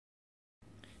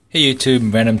Hey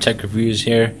YouTube, Random Tech Reviews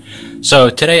here. So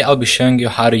today I'll be showing you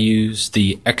how to use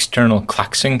the external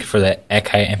clock sync for the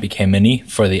Akai MPK Mini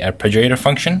for the Arpeggiator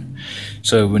function.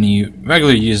 So when you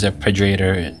regularly use the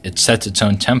Arpeggiator, it sets its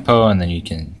own tempo and then you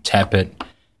can tap it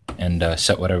and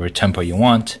set whatever tempo you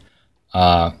want.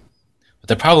 But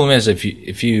the problem is if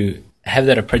you have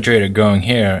that Arpeggiator going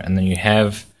here and then you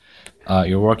have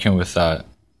you're working with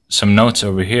some notes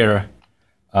over here,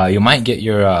 you might get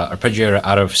your Arpeggiator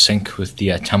out of sync with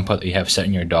the tempo that you have set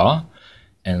in your DAW.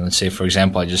 And let's say, for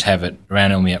example, I just have it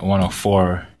randomly at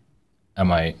 104 on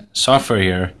my software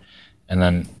here, and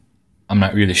then I'm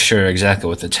not really sure exactly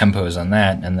what the tempo is on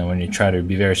that. And then when you try to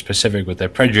be very specific with the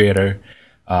Arpeggiator,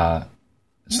 it's a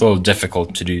little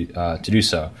difficult to do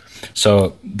so.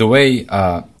 So the way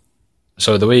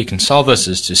you can solve this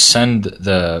is to send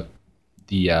the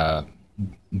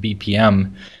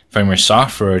BPM from your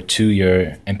software to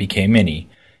your MPK Mini.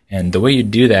 And the way you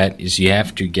do that is you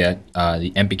have to get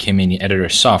the MPK Mini editor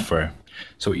software.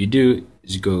 So what you do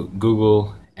is you go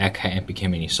Google Akai MPK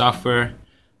Mini software.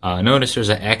 Notice there's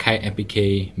an Akai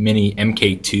MPK Mini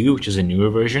MK2, which is a newer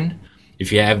version.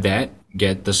 If you have that,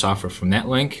 get the software from that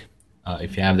link.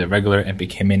 If you have the regular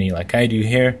MPK Mini like I do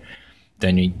here,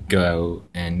 then you go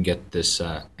and get this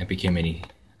MPK Mini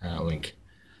link.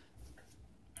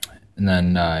 And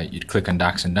then you'd click on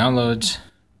Docs and Downloads,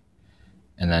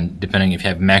 and then depending if you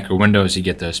have Mac or Windows, you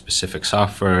get the specific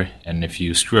software, and if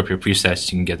you screw up your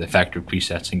presets, you can get the factory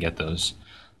presets and get those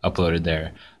uploaded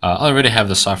there. I already have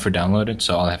the software downloaded,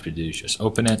 so all I have to do is just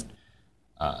open it.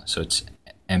 So it's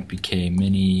MPK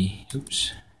Mini,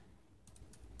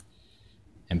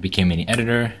 MPK Mini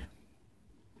Editor.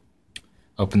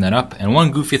 Open that up, and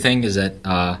one goofy thing is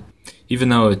that even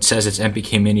though it says it's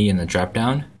MPK Mini in the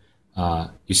dropdown,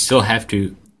 you still have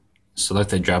to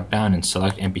select the drop down and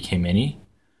select MPK Mini,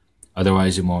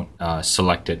 otherwise it won't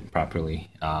select it properly.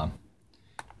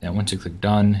 Then once you click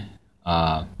done,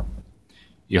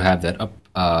 you'll have that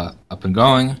up and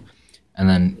going, and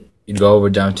then you go over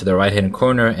down to the right hand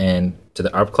corner and to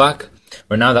the ARP clock.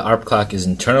 Right now the ARP clock is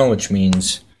internal, which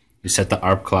means you set the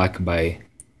ARP clock by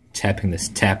tapping this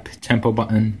tap tempo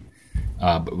button.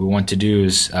 But what we want to do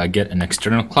is get an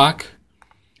external clock.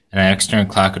 And an external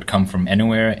clock would come from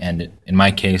anywhere, and in my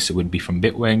case it would be from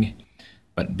Bitwig.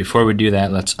 But before we do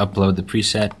that, let's upload the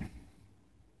preset.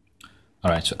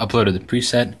 Alright, so uploaded the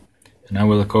preset, and now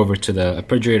we look over to the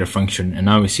Arpeggiator function, and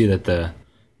now we see that the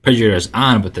Arpeggiator is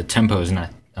on, but the tempo is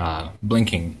not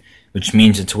blinking, which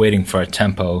means it's waiting for a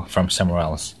tempo from somewhere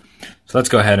else. So let's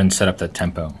go ahead and set up that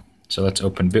tempo. So let's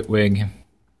open Bitwig,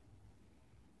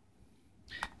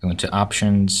 go into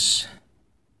Options,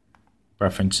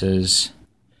 Preferences,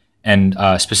 and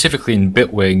specifically in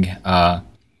Bitwig,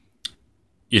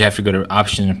 you'd have to go to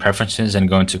Options and Preferences and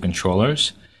go into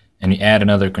Controllers, and you add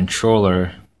another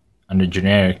controller under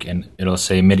Generic, and it'll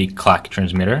say MIDI Clock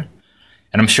Transmitter.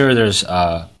 And I'm sure there's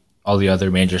all the other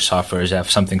major softwares that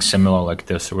have something similar like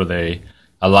this, where they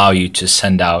allow you to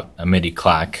send out a MIDI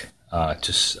clock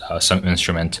to some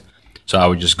instrument. So I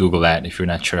would just Google that if you're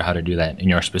not sure how to do that in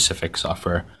your specific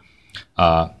software.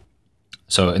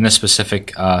 So in this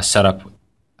specific setup,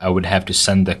 I would have to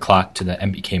send the clock to the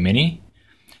MPK Mini.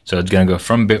 So it's going to go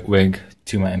from Bitwig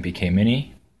to my MPK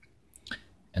Mini,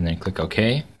 and then click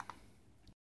OK.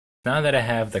 Now that I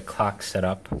have the clock set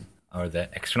up, or the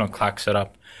external clock set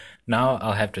up, now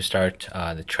I'll have to start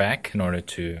the track in order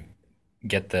to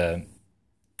get the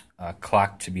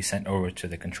clock to be sent over to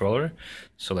the controller.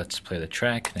 So let's play the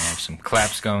track, and I have some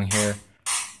claps going here,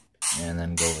 and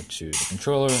then go over to the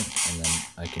controller, and then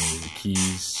I can use the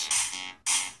keys.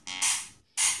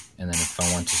 And then if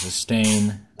I want to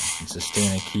sustain, I can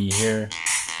sustain a key here.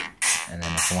 And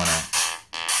then if I want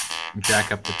to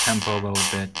jack up the tempo a little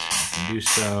bit, I can do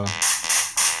so.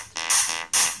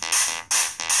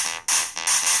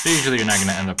 So usually you're not going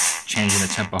to end up changing the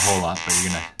tempo a whole lot, but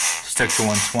you're going to stick to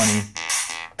 120.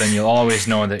 Then you'll always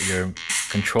know that your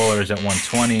controller is at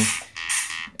 120.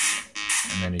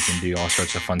 And then you can do all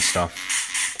sorts of fun stuff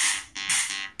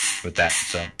with that.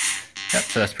 So. Yep,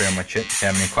 so that's pretty much it. If you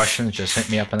have any questions, just hit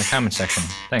me up in the comment section.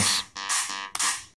 Thanks.